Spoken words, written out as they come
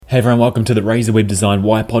Hey everyone, welcome to the Razor Web Design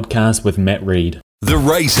Wire podcast with Matt Reed. The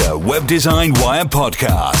Razor Web Design Wire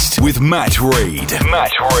podcast with Matt Reed.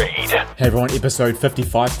 Hey everyone, episode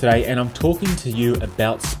 55 today, and I'm talking to you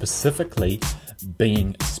about specifically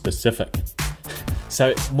being specific.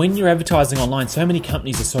 So when you're advertising online, so many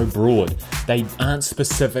companies are so broad. They aren't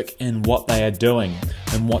specific in what they are doing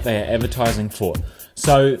and what they are advertising for.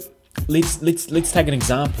 So let's take an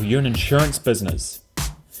example. You're an insurance business.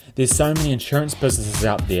 There's so many insurance businesses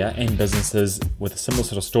out there and businesses with a similar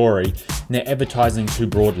sort of story, and they're advertising too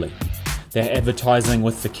broadly. They're advertising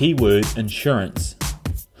with the keyword insurance.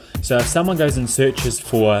 So if someone goes and searches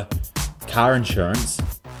for car insurance,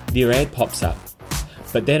 their ad pops up.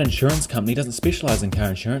 But that insurance company doesn't specialize in car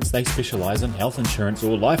insurance, they specialize in health insurance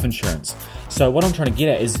or life insurance. So what I'm trying to get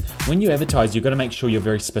at is when you advertise, you've got to make sure you're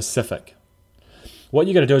very specific. What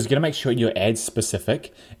you got to do is you got to make sure your ad's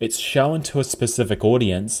specific, it's shown to a specific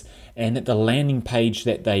audience, and that the landing page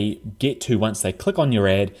that they get to once they click on your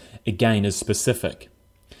ad, again, is specific.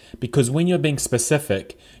 Because when you're being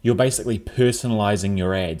specific, you're basically personalizing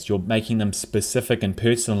your ads. You're making them specific and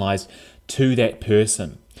personalized to that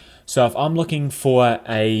person. So if I'm looking for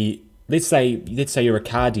let's say you're a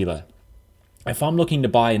car dealer. If I'm looking to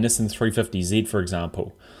buy a Nissan 350Z, for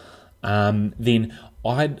example, then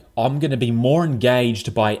I'm going to be more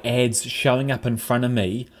engaged by ads showing up in front of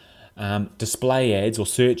me, display ads or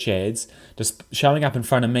search ads, just showing up in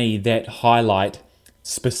front of me that highlight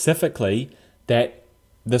specifically that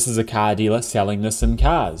this is a car dealer selling Nissan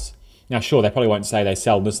cars. Now, sure, they probably won't say they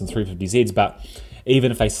sell Nissan 350Zs, but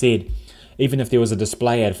even if there was a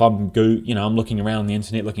display ad, if I'm looking around the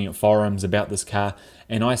internet, looking at forums about this car,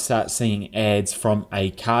 and I start seeing ads from a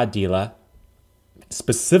car dealer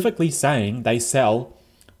specifically saying they sell,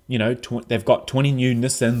 they've got 20 new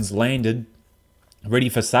Nissans landed, ready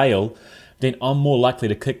for sale, then I'm more likely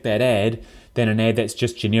to click that ad than an ad that's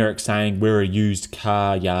just generic saying we're a used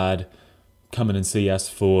car yard, come in and see us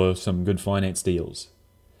for some good finance deals.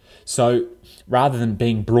 So rather than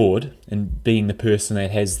being broad and being the person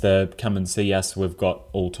that has the come and see us, we've got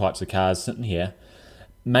all types of cars sitting here,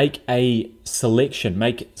 make a selection,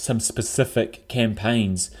 make some specific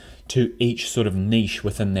campaigns to each sort of niche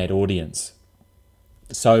within that audience.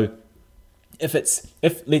 So if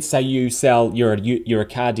let's say you're a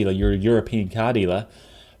car dealer, you're a European car dealer,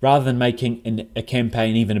 rather than making a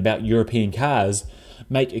campaign even about European cars,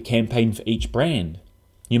 make a campaign for each brand.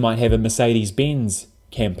 You might have a Mercedes-Benz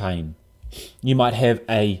campaign. You might have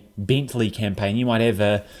a Bentley campaign. You might have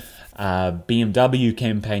a BMW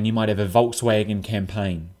campaign. You might have a Volkswagen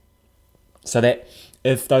campaign. So that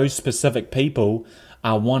if those specific people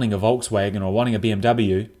are wanting a Volkswagen or wanting a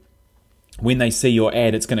BMW, when they see your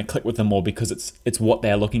ad, it's going to click with them more because it's what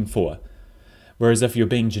they're looking for. Whereas if you're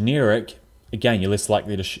being generic, again, you're less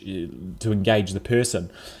likely to engage the person.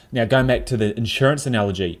 Now, going back to the insurance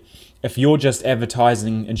analogy, if you're just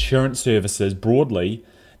advertising insurance services broadly,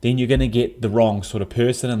 then you're going to get the wrong sort of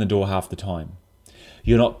person in the door half the time.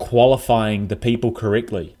 You're not qualifying the people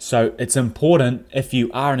correctly. So it's important, if you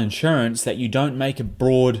are in insurance, that you don't make a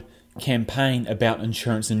broad campaign about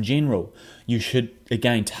insurance in general. You should,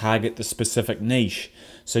 again, target the specific niche.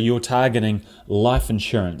 So you're targeting life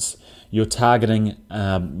insurance, you're targeting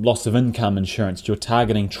loss of income insurance, you're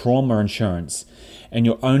targeting trauma insurance, and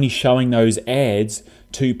you're only showing those ads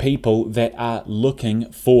to people that are looking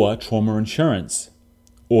for trauma insurance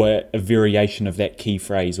or a variation of that key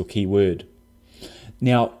phrase or keyword.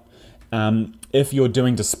 Now, if you're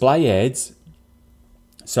doing display ads,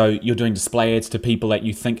 so you're doing display ads to people that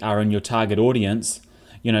you think are in your target audience,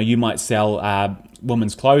 you might sell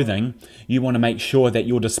women's clothing. You want to make sure that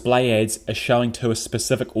your display ads are showing to a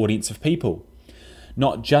specific audience of people.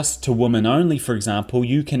 Not just to women only, for example.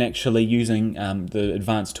 You can actually, using the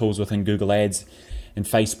advanced tools within Google Ads and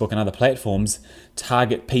Facebook and other platforms,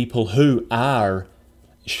 target people who are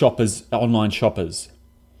shoppers, online shoppers.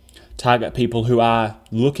 Target people who are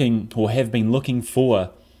looking or have been looking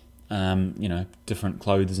for different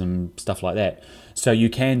clothes and stuff like that. So you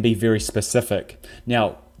can be very specific.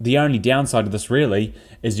 Now, the only downside of this really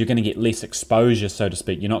is you're going to get less exposure, so to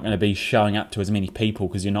speak. You're not going to be showing up to as many people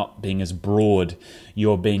because you're not being as broad.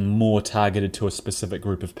 You're being more targeted to a specific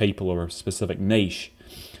group of people or a specific niche.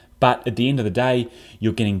 But at the end of the day,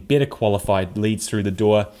 you're getting better qualified leads through the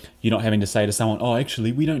door. You're not having to say to someone, oh,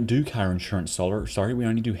 actually, we don't do car insurance, sorry, we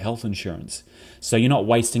only do health insurance. So you're not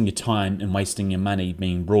wasting your time and wasting your money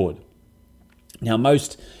being broad. Now,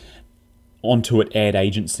 most onto-it ad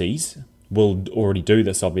agencies will already do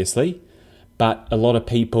this, obviously, but a lot of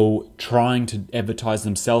people trying to advertise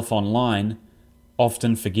themselves online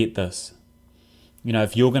often forget this.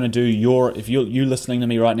 If you're going to do if you're listening to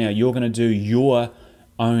me right now, you're going to do your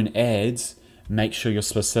own ads, make sure you're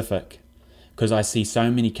specific. Because I see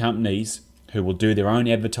so many companies who will do their own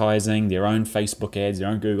advertising, their own Facebook ads, their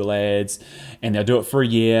own Google ads, and they'll do it for a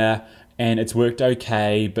year, and it's worked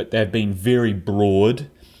okay, but they've been very broad.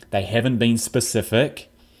 They haven't been specific,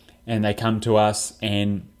 and they come to us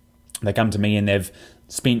and they come to me and they've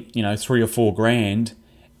spent, $3 or $4 grand,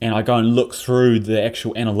 and I go and look through the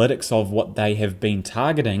actual analytics of what they have been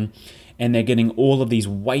targeting, and they're getting all of these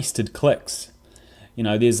wasted clicks.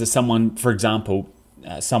 There's someone, for example,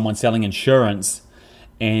 someone selling insurance,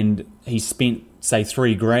 and he spent, say,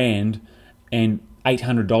 $3 grand, and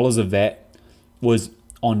 $800 of that was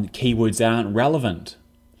on keywords that aren't relevant.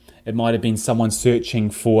 It might have been someone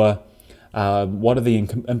searching for what are the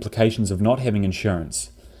implications of not having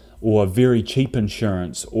insurance, or very cheap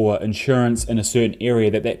insurance, or insurance in a certain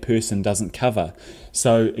area that person doesn't cover.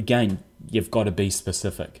 So again, you've got to be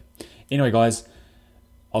specific. Anyway, guys,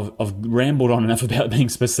 I've rambled on enough about being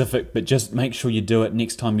specific, but just make sure you do it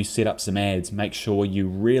next time you set up some ads. Make sure you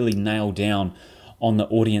really nail down on the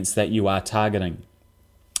audience that you are targeting.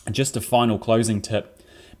 And just a final closing tip,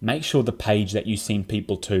 make sure the page that you send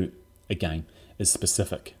people to, again, is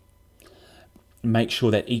specific. Make sure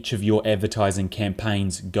that each of your advertising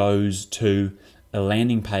campaigns goes to a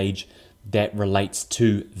landing page that relates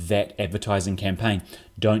to that advertising campaign.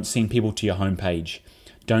 Don't send people to your homepage.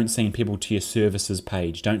 Don't send people to your services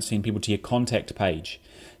page. Don't send people to your contact page.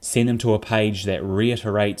 Send them to a page that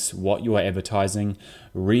reiterates what you are advertising,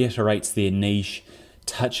 reiterates their niche,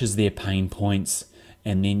 touches their pain points,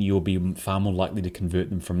 and then you'll be far more likely to convert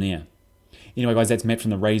them from there. Anyway, guys, that's Matt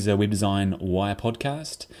from the Razor Web Design Wire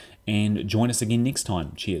podcast, and join us again next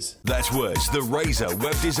time. Cheers. That was the Razor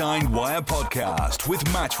Web Design Wire podcast with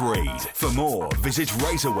Matt Reed. For more, visit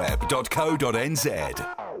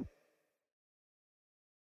razorweb.co.nz.